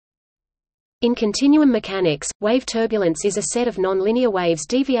In continuum mechanics, wave turbulence is a set of nonlinear waves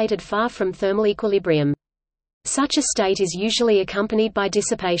deviated far from thermal equilibrium. Such a state is usually accompanied by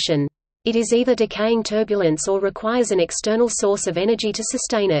dissipation. It is either decaying turbulence or requires an external source of energy to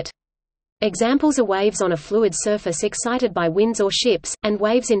sustain it. Examples are waves on a fluid surface excited by winds or ships, and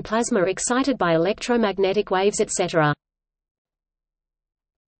waves in plasma excited by electromagnetic waves, etc.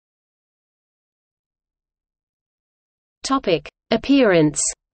 Appearance.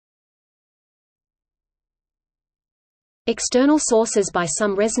 External sources by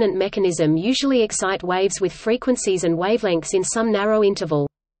some resonant mechanism usually excite waves with frequencies and wavelengths in some narrow interval.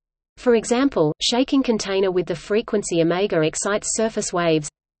 For example, shaking container with the frequency omega excites surface waves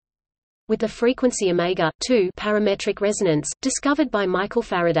with the frequency omega 2 parametric resonance, discovered by Michael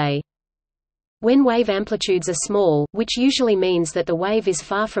Faraday. When wave amplitudes are small, which usually means that the wave is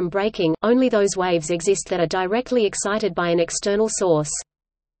far from breaking, only those waves exist that are directly excited by an external source.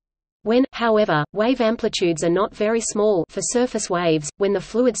 When, however, wave amplitudes are not very small for surface waves, when the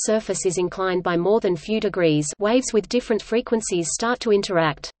fluid surface is inclined by more than few degrees, waves with different frequencies start to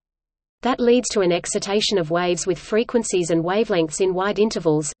interact. That leads to an excitation of waves with frequencies and wavelengths in wide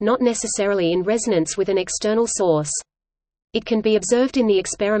intervals, not necessarily in resonance with an external source. It can be observed in the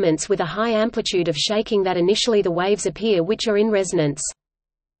experiments with a high amplitude of shaking that initially the waves appear which are in resonance.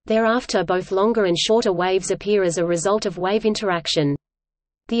 Thereafter both longer and shorter waves appear as a result of wave interaction.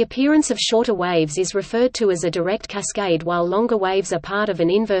 The appearance of shorter waves is referred to as a direct cascade, while longer waves are part of an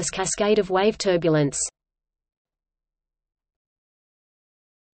inverse cascade of wave turbulence.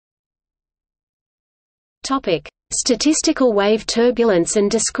 Statistical wave turbulence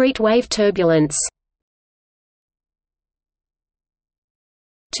and discrete wave turbulence.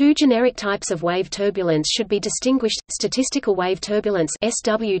 Two generic types of wave turbulence should be distinguished: statistical wave turbulence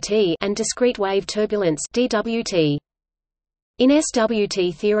 (SWT) and discrete wave turbulence (DWT). In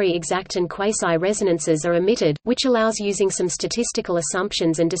SWT theory, exact and quasi-resonances are omitted, which allows using some statistical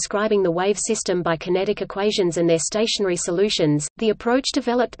assumptions and describing the wave system by kinetic equations and their stationary solutions, the approach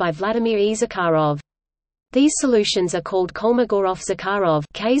developed by Vladimir E. Zakharov. These solutions are called Kolmogorov-Zakharov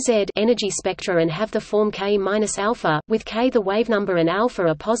 (KZ) energy spectra and have the form K-alpha, with K the wave number and alpha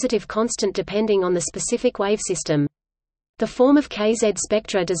a positive constant depending on the specific wave system. The form of KZ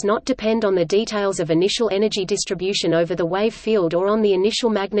spectra does not depend on the details of initial energy distribution over the wave field or on the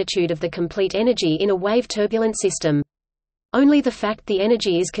initial magnitude of the complete energy in a wave turbulent system. Only the fact the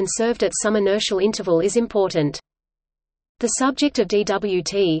energy is conserved at some inertial interval is important. The subject of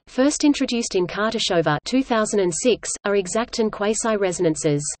DWT, first introduced in Kartashova 2006, are exact and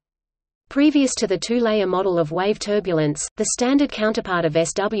quasi-resonances. Previous to the two-layer model of wave turbulence, the standard counterpart of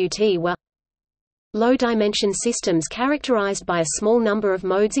SWT were low-dimension systems characterized by a small number of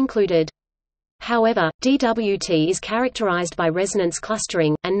modes included. However, DWT is characterized by resonance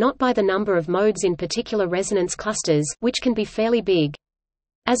clustering, and not by the number of modes in particular resonance clusters, which can be fairly big.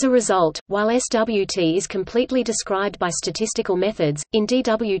 As a result, while SWT is completely described by statistical methods, in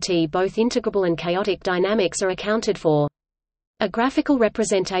DWT both integrable and chaotic dynamics are accounted for. A graphical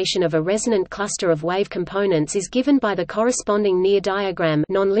representation of a resonant cluster of wave components is given by the corresponding near diagram,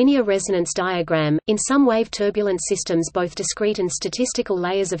 nonlinear resonance diagram. In some wave turbulent systems, both discrete and statistical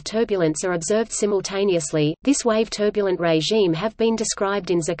layers of turbulence are observed simultaneously. This wave turbulent regime have been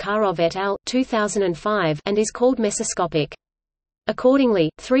described in Zakharov et al. 2005 and is called mesoscopic. Accordingly,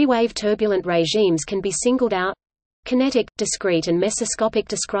 three wave turbulent regimes can be singled out: kinetic, discrete and mesoscopic,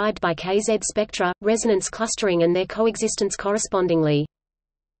 described by KZ spectra, resonance clustering and their coexistence correspondingly.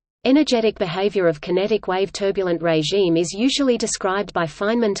 Energetic behavior of kinetic wave turbulent regime is usually described by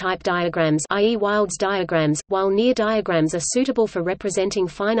Feynman-type diagrams, i.e. Wild's diagrams, while near diagrams are suitable for representing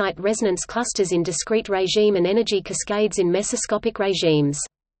finite resonance clusters in discrete regime and energy cascades in mesoscopic regimes.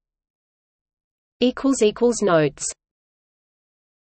 Notes